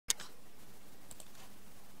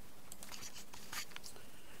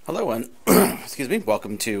Hello and excuse me,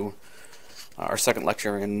 welcome to our second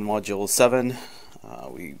lecture in Module 7.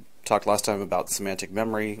 We talked last time about semantic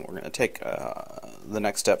memory. We're going to take the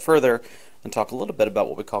next step further and talk a little bit about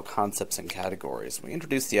what we call concepts and categories. We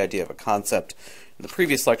introduced the idea of a concept in the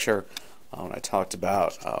previous lecture when I talked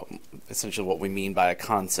about essentially what we mean by a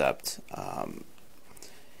concept. What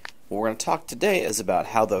we're going to talk today is about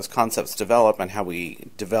how those concepts develop and how we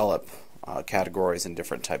develop categories and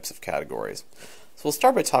different types of categories. So we'll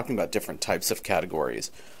start by talking about different types of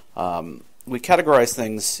categories. We categorize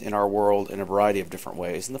things in our world in a variety of different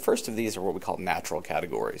ways, and the first of these are what we call natural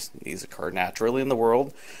categories. These occur naturally in the world,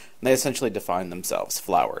 and they essentially define themselves: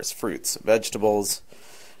 flowers, fruits, vegetables,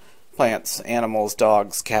 plants, animals,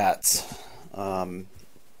 dogs, cats, and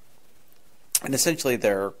essentially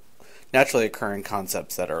they're naturally occurring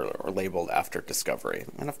concepts that are labeled after discovery.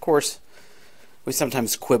 And of course, we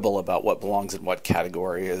sometimes quibble about what belongs in what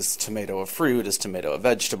category. Is tomato a fruit? Is tomato a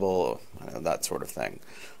vegetable? That sort of thing.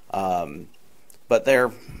 But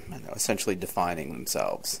they're essentially defining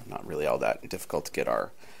themselves. Not really all that difficult to get our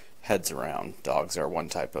heads around. Dogs are one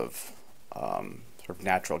type of sort of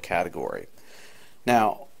natural category.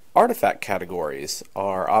 Now, artifact categories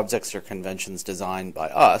are objects or conventions designed by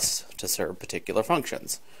us to serve particular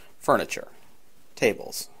functions. Furniture,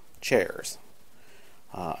 tables, chairs.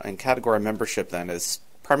 And category membership then is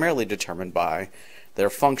primarily determined by their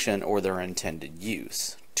function or their intended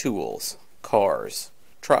use. Tools, cars,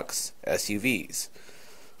 trucks, SUVs,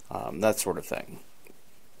 that sort of thing.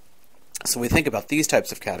 So we think about these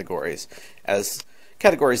types of categories as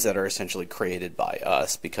categories that are essentially created by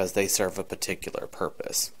us because they serve a particular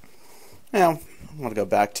purpose. Now, I want to go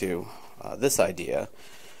back to this idea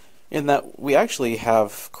in that we actually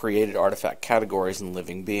have created artifact categories in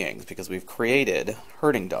living beings because we've created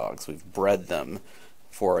herding dogs. We've bred them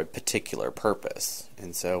for a particular purpose.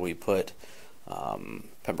 And so we put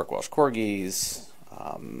Pembroke Welsh Corgis,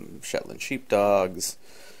 Shetland sheepdogs,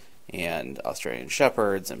 and Australian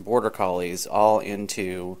shepherds and border collies all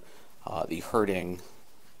into the herding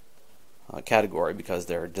category because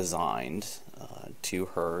they're designed to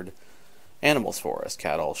herd animals for us: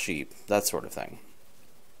 cattle, sheep, that sort of thing.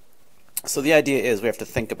 So the idea is we have to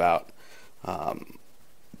think about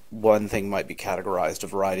one thing might be categorized a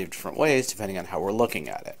variety of different ways depending on how we're looking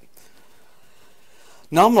at it.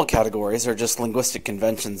 Nominal categories are just linguistic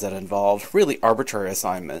conventions that involve really arbitrary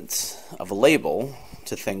assignments of a label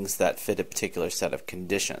to things that fit a particular set of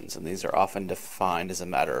conditions, and these are often defined as a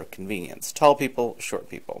matter of convenience. Tall people, short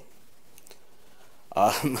people.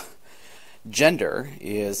 Gender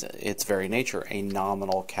is, its very nature, a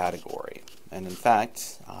nominal category. And in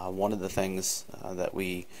fact, one of the things that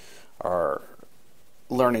we are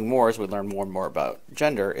learning more as we learn more and more about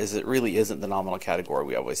gender is it really isn't the nominal category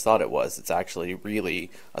we always thought it was. It's actually really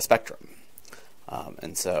a spectrum.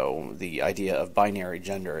 And so the idea of binary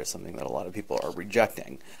gender is something that a lot of people are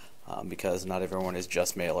rejecting because not everyone is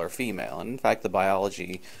just male or female. And in fact, the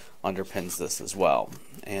biology underpins this as well.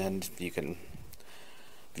 And you can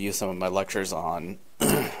view some of my lectures on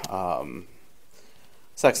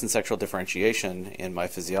sex and sexual differentiation in my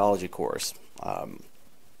physiology course.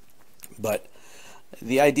 But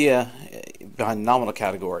the idea behind the nominal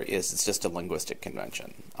category is it's just a linguistic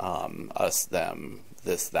convention. Us, them,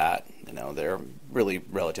 this, that, they're really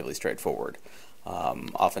relatively straightforward.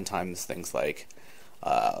 Oftentimes things like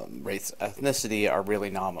race, ethnicity are really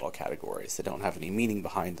nominal categories. They don't have any meaning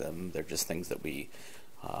behind them. They're just things that we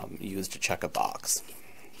use to check a box.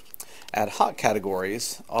 Ad hoc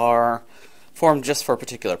categories are formed just for a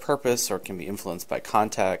particular purpose or can be influenced by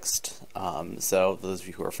context. So those of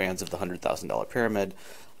you who are fans of the $100,000 pyramid,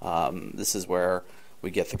 this is where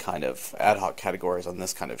we get the kind of ad hoc categories on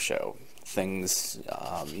this kind of show. Things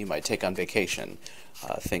you might take on vacation,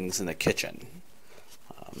 things in the kitchen.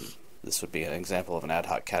 This would be an example of an ad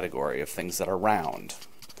hoc category of things that are round.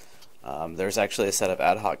 There's actually a set of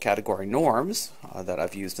ad hoc category norms that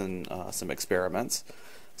I've used in some experiments.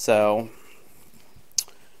 So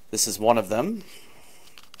this is one of them.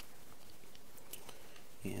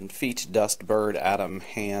 And feet, dust, bird, atom,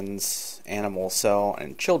 hands, animal, cell,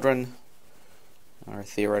 and children are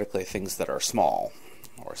theoretically things that are small,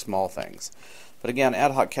 or small things. But again,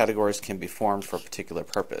 ad hoc categories can be formed for a particular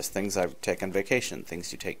purpose. Things I take on vacation,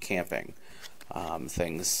 things you take camping,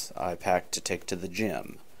 things I pack to take to the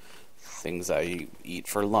gym, things I eat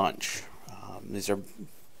for lunch. These are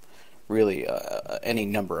really any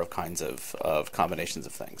number of kinds of combinations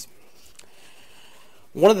of things.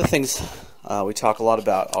 One of the things we talk a lot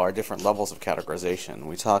about are different levels of categorization.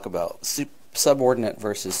 We talk about subordinate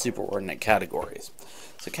versus superordinate categories.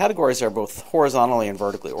 So categories are both horizontally and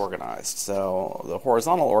vertically organized. So the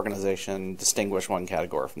horizontal organization distinguish one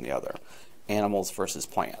category from the other. Animals versus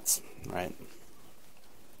plants, right?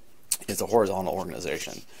 It's a horizontal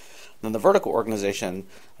organization. Then the vertical organization,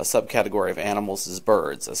 a subcategory of animals is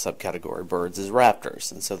birds, a subcategory of birds is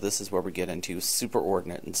raptors. And so this is where we get into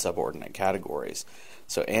superordinate and subordinate categories.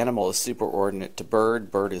 So animal is superordinate to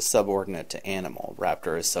bird, bird is subordinate to animal.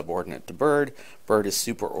 Raptor is subordinate to bird, bird is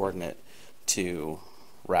superordinate to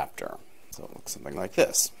raptor. So it looks something like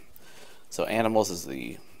this. So animals is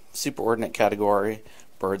the superordinate category,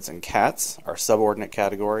 birds and cats are subordinate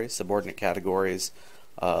categories. Subordinate categories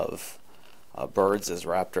of birds is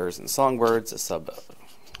raptors and songbirds. A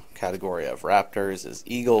subcategory of raptors is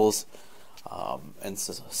eagles, and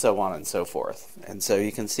so on and so forth. And so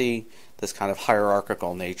you can see this kind of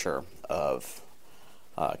hierarchical nature of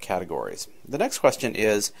categories. The next question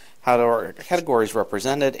is, how are categories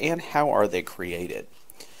represented and how are they created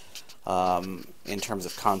in terms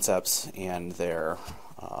of concepts and their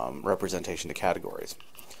representation to categories?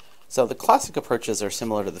 So the classic approaches are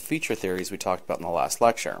similar to the feature theories we talked about in the last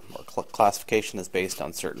lecture, where classification is based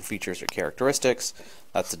on certain features or characteristics.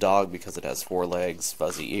 That's a dog because it has 4 legs,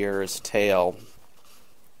 fuzzy ears, tail,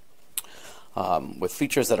 with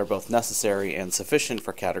features that are both necessary and sufficient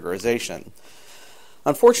for categorization.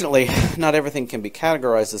 Unfortunately, not everything can be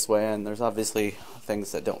categorized this way, and there's obviously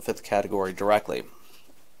things that don't fit the category directly.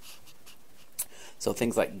 So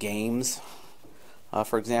things like games,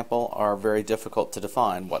 for example, are very difficult to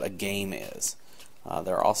define what a game is.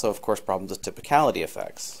 There are also, of course, problems with typicality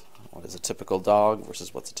effects. What is a typical dog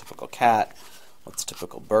versus what's a typical cat? What's a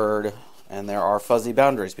typical bird? And there are fuzzy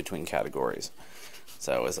boundaries between categories.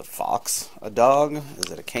 So is a fox a dog? Is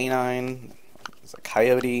it a canine? Is it a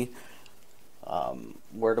coyote?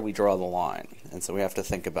 Where do we draw the line? And so we have to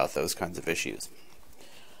think about those kinds of issues.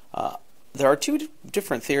 There are 2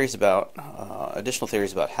 different theories about, additional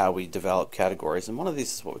theories about how we develop categories, and one of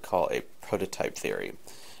these is what we call a prototype theory.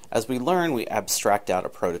 As we learn, we abstract out a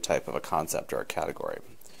prototype of a concept or a category.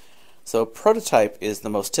 So a prototype is the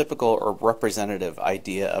most typical or representative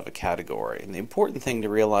idea of a category, and the important thing to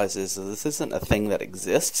realize is that this isn't a thing that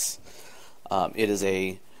exists. It is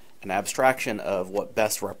an abstraction of what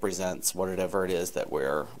best represents whatever it is that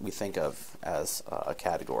we think of as a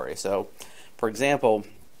category. So, for example,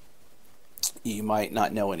 you might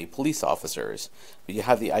not know any police officers, but you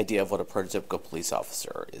have the idea of what a prototypical police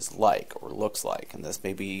officer is like or looks like. And this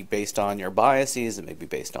may be based on your biases, it may be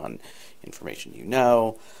based on information you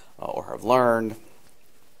know or have learned,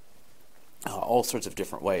 all sorts of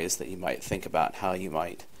different ways that you might think about how you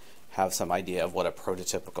might have some idea of what a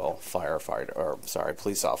prototypical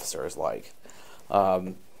police officer is like.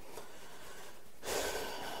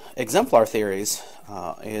 Exemplar theories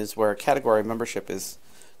is where category membership is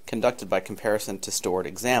conducted by comparison to stored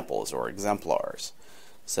examples or exemplars.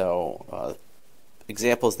 So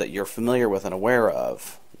examples that you're familiar with and aware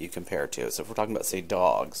of you compare to. So if we're talking about, say,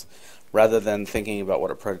 dogs, rather than thinking about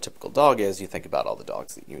what a prototypical dog is, you think about all the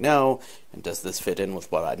dogs that you know, and does this fit in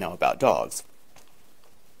with what I know about dogs?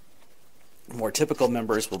 More typical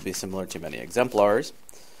members will be similar to many exemplars.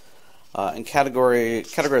 And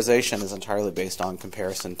categorization is entirely based on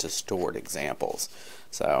comparison to stored examples.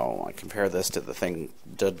 So I compare this to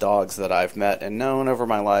the dogs that I've met and known over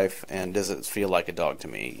my life, and does it feel like a dog to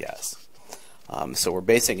me? Yes. So we're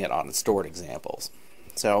basing it on stored examples.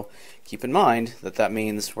 So keep in mind that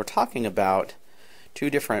means we're talking about 2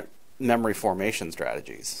 different memory formation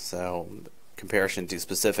strategies. So comparison to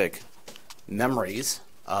specific memories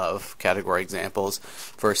of category examples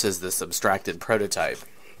versus this abstracted prototype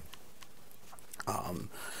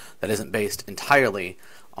that isn't based entirely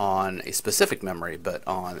on a specific memory, but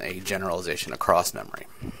on a generalization across memory.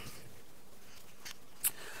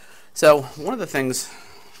 So one of the things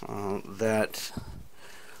that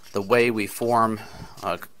the way we form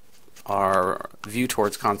our view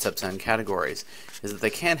towards concepts and categories is that they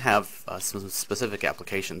can have some specific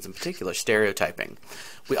applications, in particular stereotyping.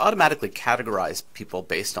 We automatically categorize people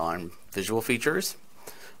based on visual features.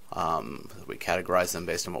 We categorize them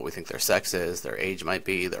based on what we think their sex is, their age might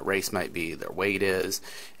be, their race might be, their weight is,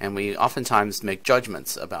 and we oftentimes make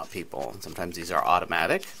judgments about people. Sometimes these are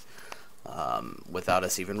automatic, without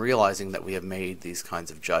us even realizing that we have made these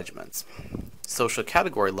kinds of judgments. Social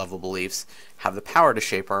category level beliefs have the power to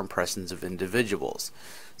shape our impressions of individuals.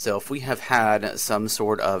 So if we have had some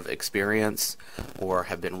sort of experience or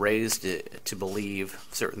have been raised to believe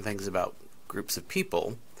certain things about groups of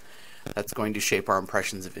people, that's going to shape our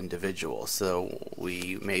impressions of individuals. So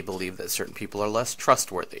we may believe that certain people are less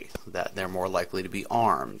trustworthy, that they're more likely to be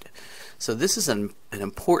armed. So this is an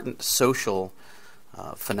important social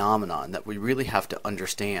phenomenon that we really have to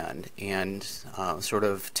understand and sort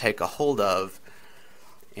of take a hold of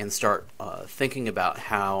and start thinking about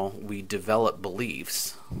how we develop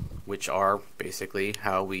beliefs, which are basically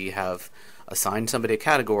how we have assigned somebody a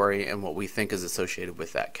category and what we think is associated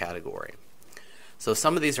with that category. So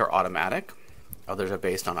some of these are automatic, others are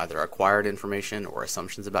based on either acquired information or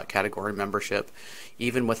assumptions about category membership,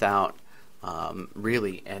 even without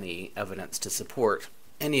really any evidence to support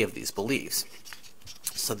any of these beliefs.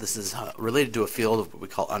 So this is related to a field of what we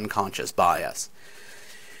call unconscious bias.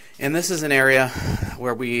 And this is an area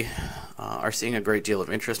where we are seeing a great deal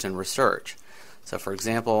of interest in research. So for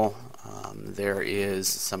example, there is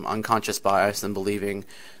some unconscious bias in believing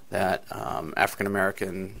that African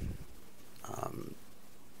American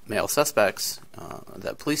male suspects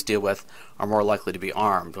that police deal with are more likely to be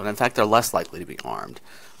armed, when in fact they're less likely to be armed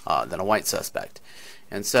than a white suspect.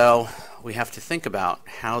 And so we have to think about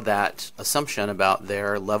how that assumption about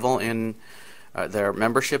their level in their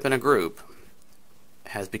membership in a group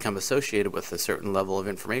has become associated with a certain level of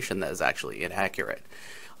information that is actually inaccurate.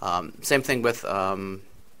 Same thing with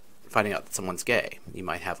finding out that someone's gay. You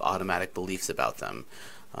might have automatic beliefs about them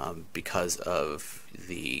because of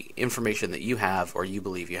the information that you have or you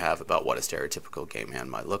believe you have about what a stereotypical gay man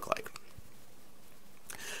might look like.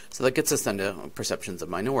 So that gets us into perceptions of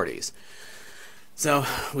minorities. So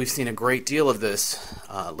we've seen a great deal of this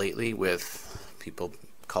lately with people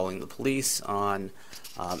calling the police on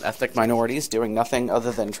ethnic minorities doing nothing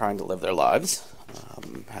other than trying to live their lives,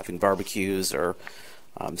 having barbecues or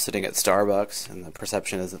sitting at Starbucks, and the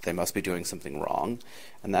perception is that they must be doing something wrong.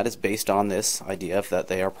 And that is based on this idea of that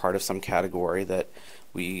they are part of some category that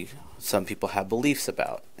some people have beliefs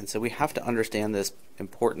about. And so we have to understand this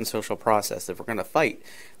important social process if we're going to fight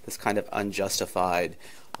this kind of unjustified,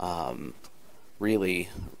 really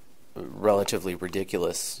relatively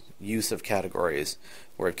ridiculous use of categories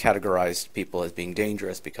where we've categorized people as being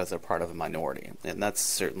dangerous because they're part of a minority. And that's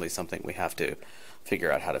certainly something we have to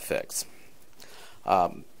figure out how to fix.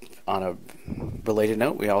 On a related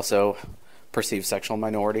note, we also perceive sexual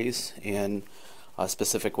minorities in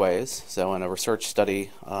specific ways. So in a research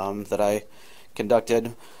study that I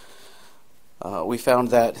conducted, we found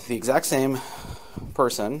that the exact same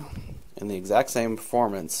person in the exact same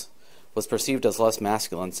performance was perceived as less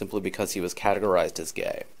masculine simply because he was categorized as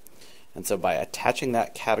gay. And so by attaching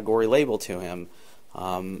that category label to him,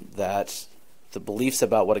 that the beliefs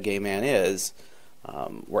about what a gay man is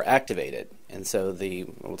were activated. And so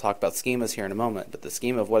we'll talk about schemas here in a moment, but the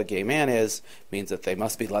schema of what a gay man is means that they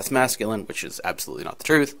must be less masculine, which is absolutely not the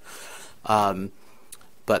truth.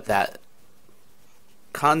 But that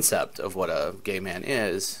concept of what a gay man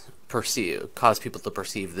is cause people to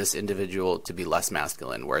perceive this individual to be less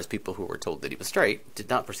masculine, whereas people who were told that he was straight did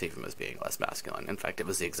not perceive him as being less masculine. In fact, it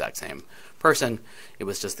was the exact same person. It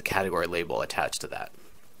was just the category label attached to that.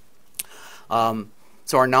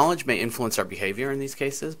 So our knowledge may influence our behavior in these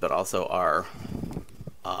cases, but also our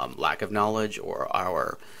lack of knowledge or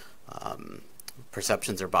our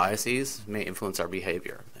perceptions or biases may influence our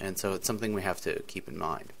behavior. And so it's something we have to keep in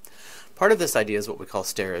mind. Part of this idea is what we call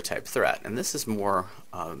stereotype threat, and this is more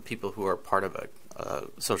people who are part of a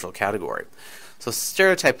social category. So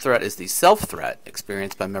stereotype threat is the self-threat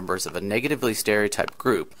experienced by members of a negatively stereotyped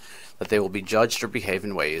group that they will be judged or behave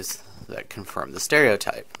in ways that confirm the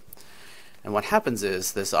stereotype. And what happens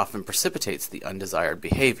is this often precipitates the undesired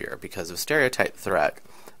behavior because of stereotype threat.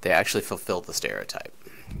 They actually fulfill the stereotype.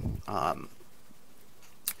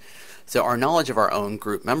 So our knowledge of our own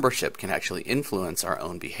group membership can actually influence our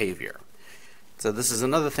own behavior. So this is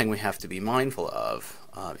another thing we have to be mindful of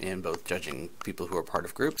in both judging people who are part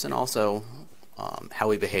of groups and also how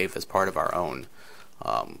we behave as part of our own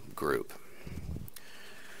group.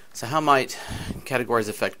 So how might categories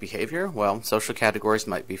affect behavior? Well, social categories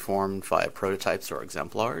might be formed via prototypes or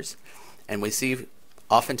exemplars. And we see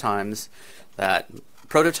oftentimes that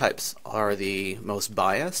prototypes are the most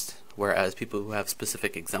biased, whereas people who have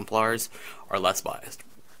specific exemplars are less biased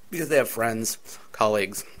because they have friends,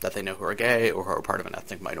 colleagues that they know who are gay or who are part of an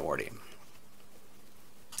ethnic minority.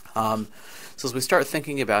 So as we start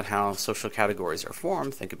thinking about how social categories are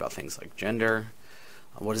formed, think about things like gender.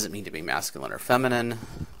 What does it mean to be masculine or feminine?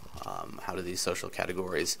 How do these social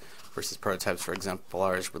categories versus prototypes for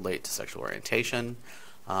exemplars relate to sexual orientation?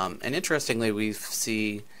 And interestingly, we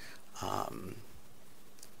see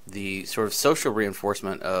the sort of social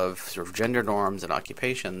reinforcement of sort of gender norms and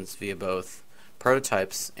occupations via both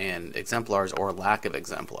prototypes and exemplars or lack of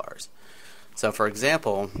exemplars. So, for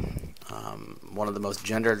example, one of the most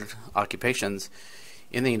gendered occupations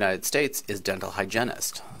in the United States is dental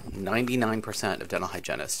hygienist. 99% of dental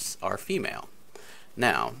hygienists are female.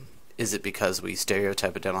 Now, is it because we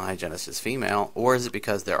stereotype a dental hygienist as female, or is it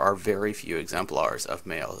because there are very few exemplars of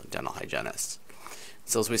male dental hygienists?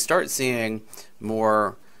 So as we start seeing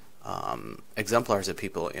more exemplars of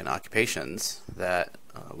people in occupations that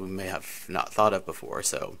we may have not thought of before,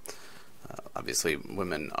 so obviously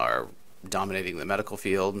women are dominating the medical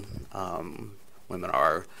field, women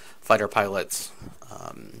are fighter pilots,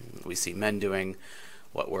 we see men doing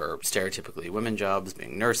what were stereotypically women jobs,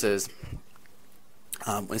 being nurses.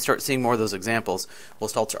 When we start seeing more of those examples, we'll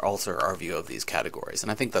start to alter our view of these categories,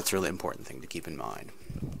 and I think that's a really important thing to keep in mind.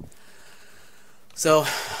 So,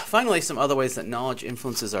 finally, some other ways that knowledge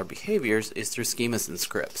influences our behaviors is through schemas and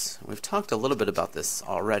scripts. We've talked a little bit about this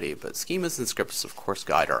already, but schemas and scripts, of course,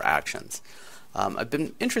 guide our actions. I've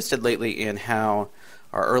been interested lately in how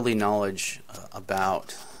our early knowledge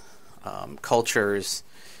about cultures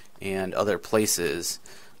and other places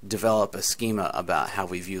develop a schema about how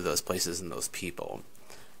we view those places and those people.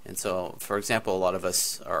 And so, for example, a lot of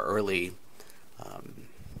us, our early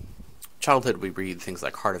childhood, we read things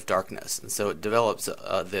like Heart of Darkness, and so it develops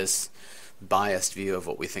this biased view of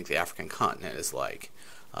what we think the African continent is like,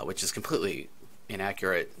 which is completely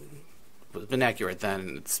inaccurate. It was inaccurate then,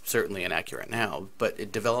 and it's certainly inaccurate now, but we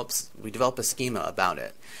develop a schema about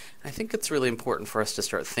it. I think it's really important for us to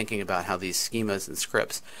start thinking about how these schemas and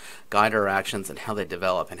scripts guide our actions and how they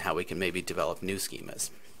develop and how we can maybe develop new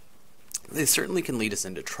schemas. They certainly can lead us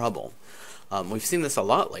into trouble. We've seen this a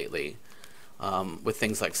lot lately with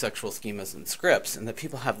things like sexual schemas and scripts, and that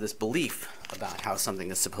people have this belief about how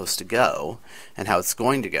something is supposed to go and how it's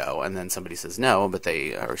going to go, and then somebody says no, but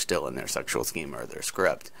they are still in their sexual schema or their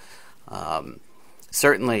script.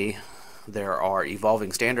 Certainly, there are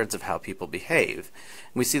evolving standards of how people behave.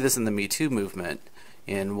 And we see this in the Me Too movement.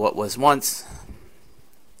 In what was once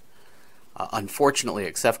unfortunately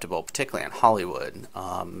acceptable, particularly in Hollywood,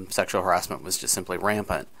 sexual harassment was just simply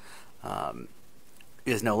rampant,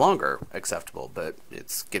 is no longer acceptable, but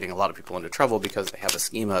it's getting a lot of people into trouble because they have a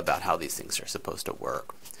schema about how these things are supposed to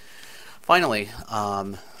work. Finally,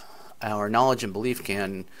 our knowledge and belief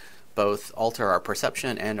can both alter our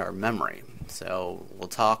perception and our memory. So we'll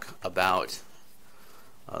talk about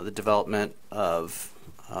the development of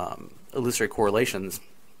illusory correlations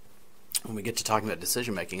when we get to talking about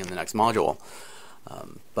decision making in the next module.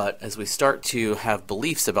 But as we start to have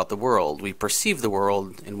beliefs about the world, we perceive the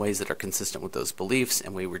world in ways that are consistent with those beliefs,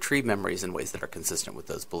 and we retrieve memories in ways that are consistent with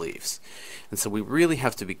those beliefs. And so we really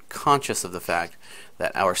have to be conscious of the fact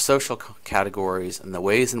that our social categories and the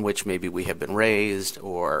ways in which maybe we have been raised,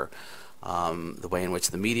 or the way in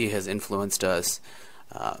which the media has influenced us,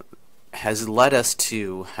 has led us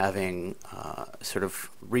to having sort of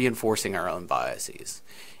reinforcing our own biases.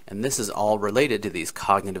 And this is all related to these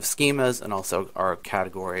cognitive schemas and also our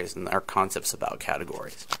categories and our concepts about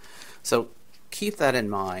categories. So keep that in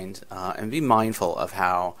mind and be mindful of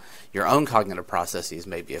how your own cognitive processes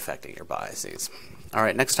may be affecting your biases. All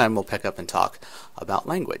right, next time we'll pick up and talk about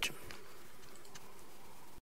language.